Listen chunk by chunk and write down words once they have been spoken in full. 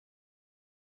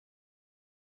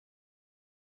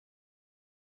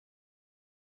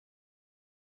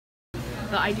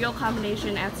The ideal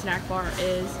combination at snack bar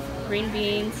is green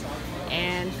beans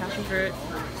and passion fruit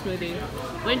smoothie.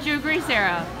 Wouldn't you agree,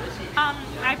 Sarah?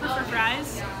 I prefer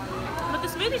fries, but the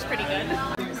smoothie's pretty good.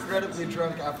 Incredibly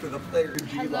drunk after the player G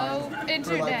Hello, line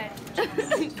internet. For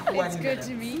like 20 It's good minutes.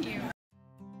 to meet you.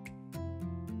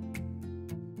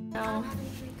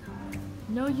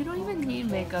 No, you don't even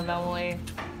need makeup, Emily.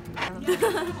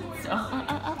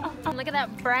 Look at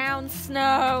that brown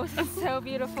snow, so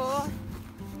beautiful.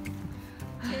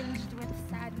 Tinged with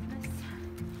sadness.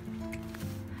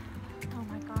 Oh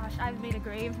my gosh, I've made a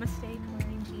grave mistake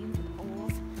wearing jeans with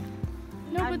holes.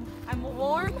 No, I'm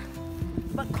warm,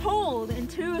 but cold in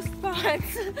two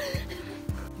spots.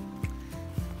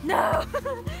 No!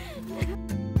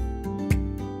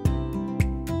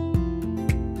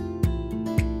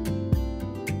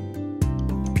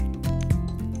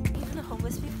 Even the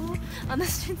homeless people on the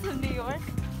streets of New York,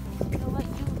 you know what?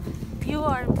 You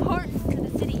are important to the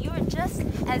city. You are just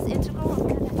as integral and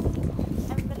important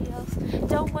as everybody else.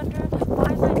 Don't wonder,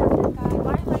 why am I not that guy?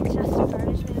 Why am I just a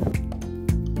garbage man?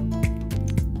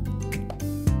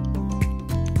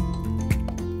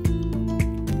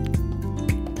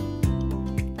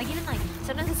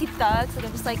 Sometimes I see thugs, like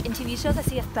I'm just like in TV shows, I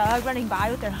see a thug running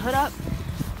by with their hood up,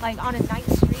 like on a night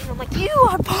street, and I'm like, you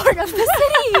are part of the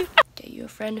city! get you a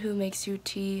friend who makes you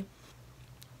tea.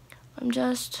 I'm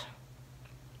just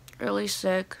really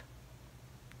sick.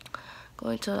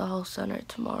 Going to the health center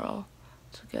tomorrow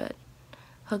to get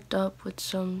hooked up with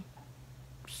some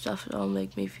stuff that'll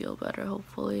make me feel better,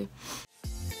 hopefully.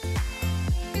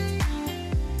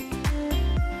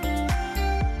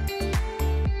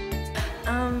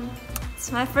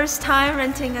 It's my first time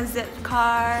renting a zip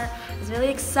car. I was really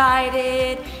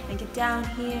excited. I get down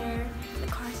here, the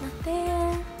car's not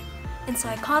there. And so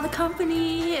I call the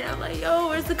company and I'm like, yo,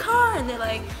 where's the car? And they're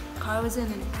like, the car was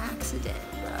in an accident,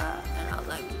 bruh. And I was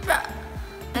like, bruh.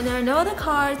 And there are no other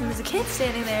cars and there's a kid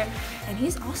standing there and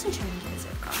he's also trying to get a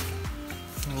zip car.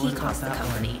 He calls the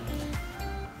company.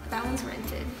 That one's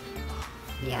rented.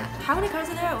 Yeah. How many cars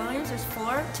are there at Williams? There's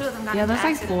 4. 2 of them got into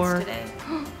accidents like 4. today.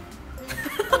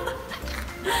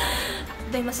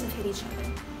 They must have hit each other.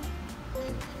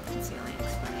 That's the only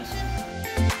explanation.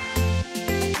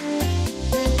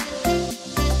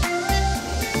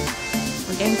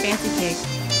 We're getting fancy cake.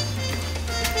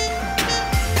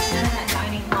 None of that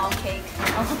dining hall cake.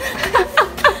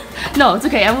 No, it's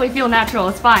okay. Emily, feel natural.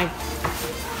 It's fine.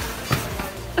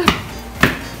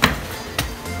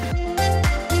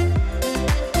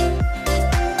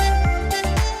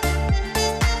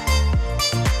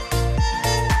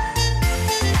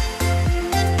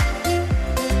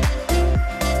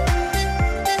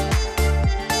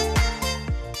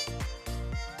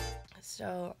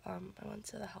 So, I went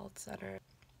to the health center.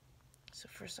 So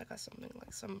first I got something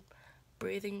like some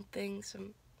breathing thing,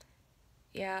 and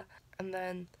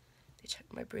then they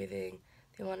checked my breathing.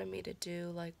 They wanted me to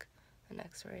do like an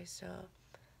x-ray, so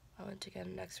I went to get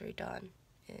an x-ray done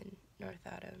in North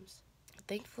Adams.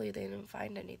 Thankfully they didn't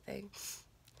find anything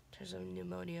in terms of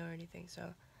pneumonia or anything,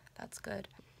 so that's good.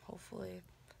 Hopefully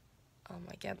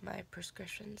I get my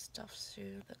prescription stuff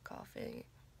soon. The coughing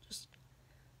just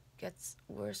gets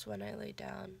worse when I lay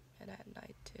down and at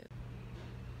night too.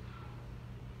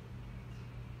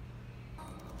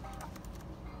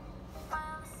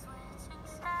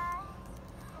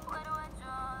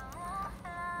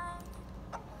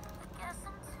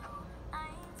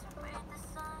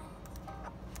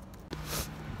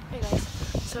 Hey guys,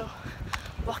 so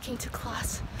walking to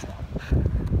class,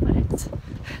 but it's,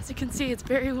 as you can see, it's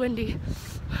very windy.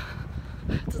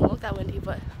 It doesn't look that windy,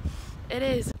 but it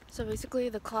is. So basically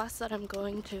the class that I'm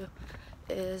going to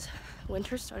is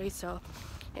winter studies. So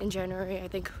in January, I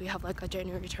think we have like a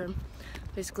January term.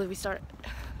 Basically we start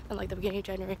in like the beginning of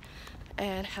January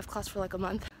and have class for like a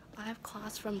month. I have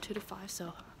class from 2 to 5,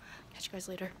 so catch you guys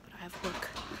later, but I have work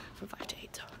from 5 to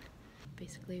 8. So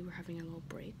basically we're having a little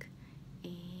break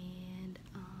and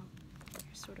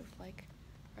here's sort of like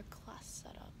our class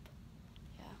setup.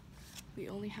 Yeah, we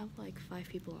only have like 5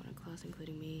 people in a class,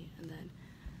 including me, and then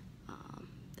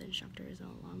the instructor is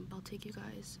on. I'll take you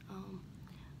guys when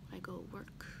I go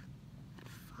work at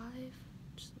 5,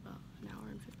 just about an hour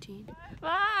and 15.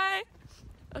 Bye!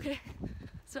 Okay,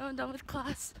 so I'm done with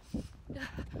class,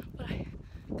 but I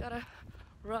gotta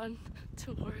run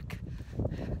to work.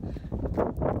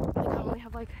 Like, I only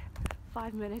have like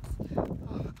 5 minutes,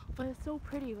 but it's so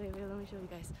pretty. Wait, let me show you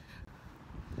guys.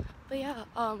 But yeah,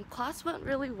 class went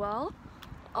really well.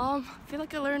 I feel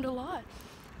like I learned a lot.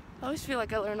 I always feel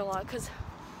like I learned a lot because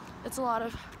it's a lot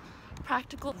of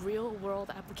practical, real-world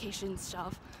application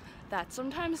stuff that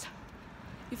sometimes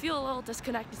you feel a little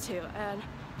disconnected to. And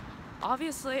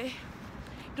obviously,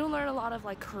 you don't learn a lot of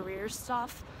like career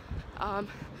stuff,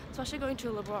 especially going to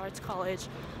a liberal arts college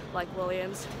like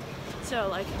Williams. So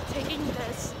like taking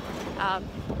this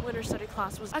winter study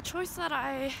class was a choice that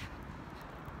I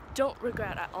don't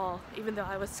regret at all, even though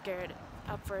I was scared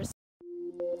at first.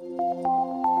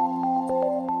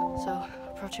 So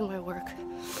approaching my work,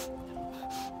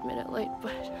 a minute late,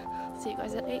 but see you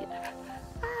guys at 8.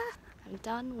 I'm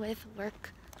done with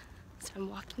work, so I'm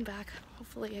walking back.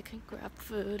 Hopefully I can grab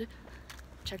food.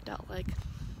 Checked out like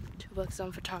 2 books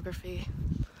on photography,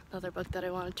 another book that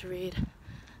I wanted to read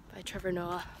by Trevor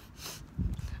Noah.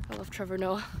 I love Trevor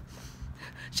Noah.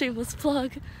 Shameless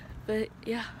plug, but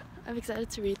yeah, I'm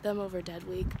excited to read them over Dead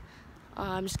Week.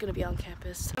 I'm just gonna be on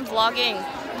campus. I'm vlogging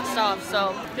stuff,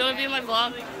 so you wanna be in my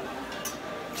vlog?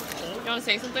 You wanna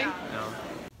say something? No.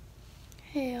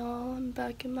 Hey y'all, I'm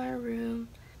back in my room.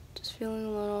 Just feeling a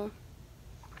little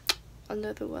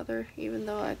under the weather, even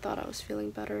though I thought I was feeling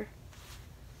better.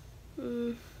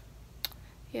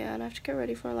 Yeah, and I have to get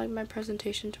ready for like my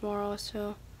presentation tomorrow,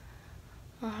 so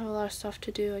I'll have a lot of stuff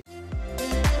to do.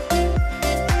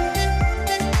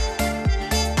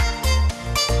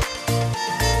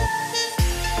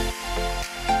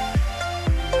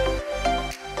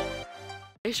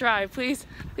 Shrai, please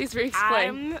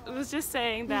re-explain. I was just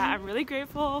saying that I'm really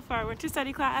grateful for our winter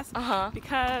study class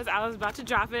because I was about to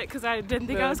drop it because I didn't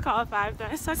think I was qualified.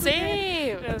 Then I stuck with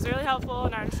it. It was really helpful,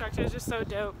 and our instructor is just so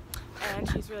dope,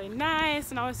 and she's really nice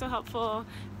and always so helpful.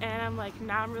 And I'm like,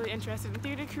 now I'm really interested in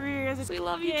theater careers. We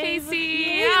love you,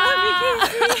 Casey. Yeah.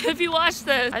 Love you, Casey. If you watch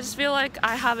this, I just feel like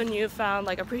I have a newfound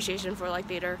like appreciation for like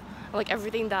theater, like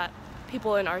everything that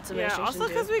people in arts administration also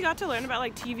because we got to learn about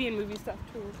like TV and movie stuff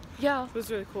too. Yeah, it was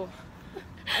really cool.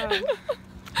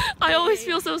 I always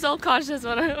feel so self-conscious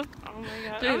when I'm oh my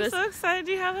god, doing I'm this. so excited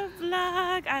you have a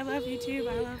vlog. I love YouTube,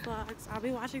 I love vlogs. I'll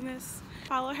be watching this.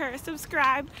 Follow her,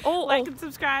 subscribe, like and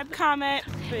subscribe, comment.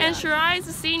 And Shirai is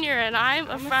a senior and I'm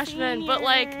a freshman, but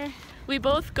like we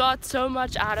both got so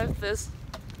much out of this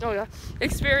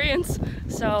experience.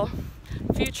 So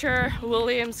future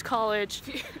Williams College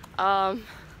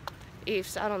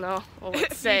Eves, I don't know what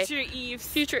to say.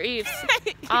 Future Eves.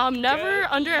 Never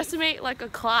underestimate like a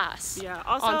class. Yeah.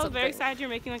 Also, very excited you're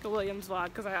making like a Williams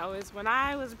vlog because when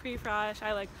I was a pre-fresh,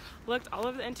 I like looked all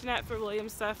over the internet for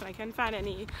Williams stuff and I couldn't find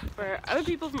any. Where other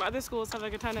people from other schools have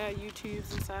like a ton of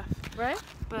YouTubes and stuff. Right.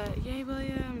 But yay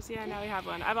Williams! Yeah, now we have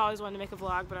one. I've always wanted to make a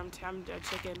vlog, but I'm a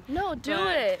chicken. No, do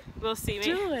it. We'll see.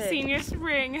 Do it. Senior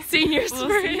spring. Senior spring.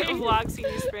 We'll see. A vlog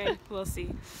senior spring. We'll see.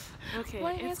 Okay,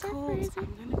 my it's hands are cold. crazy. I'm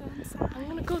gonna go inside. I'm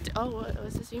gonna go to. Oh, what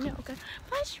was this email? Okay.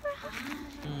 Bye, Shirai.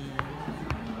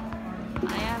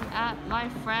 I am at my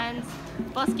friend's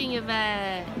busking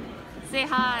event. Say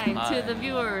hi to the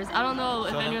viewers. I don't know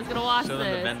if anyone's gonna watch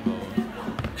this.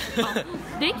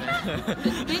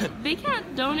 They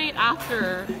can't donate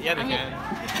after. Yeah, they can.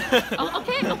 Oh,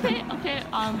 okay.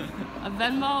 A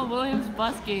Venmo Williams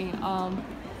busking.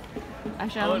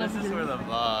 Actually, I don't know. This is for the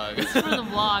vlog. It's for the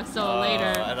vlog, so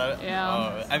later.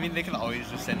 Yeah. I mean, they can always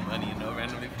just send money,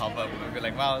 randomly pop up and be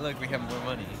like, wow, look, we have more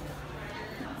money.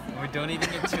 We're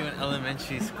donating it to an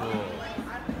elementary school.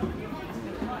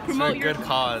 Promote your good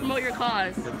cause. Promote your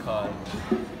cause. Good cause.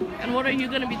 And what are you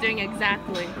gonna be doing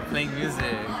exactly? We're playing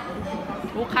music.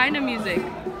 What kind of music?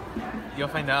 You'll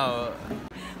find out.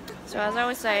 So as I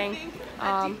was saying,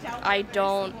 I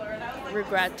don't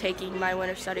regret taking my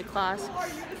winter study class.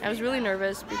 I was really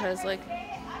nervous because like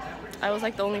I was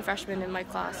like the only freshman in my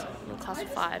class, class of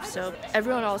 5. So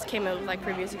everyone else came in with like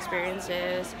previous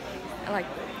experiences and like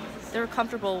they were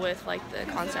comfortable with like the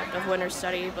concept of winter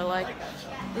study, but like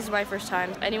this is my first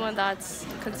time. Anyone that's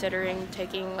considering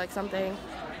taking like something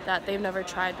that they've never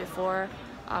tried before,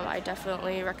 I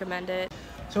definitely recommend it.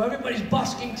 So everybody's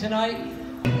busking tonight.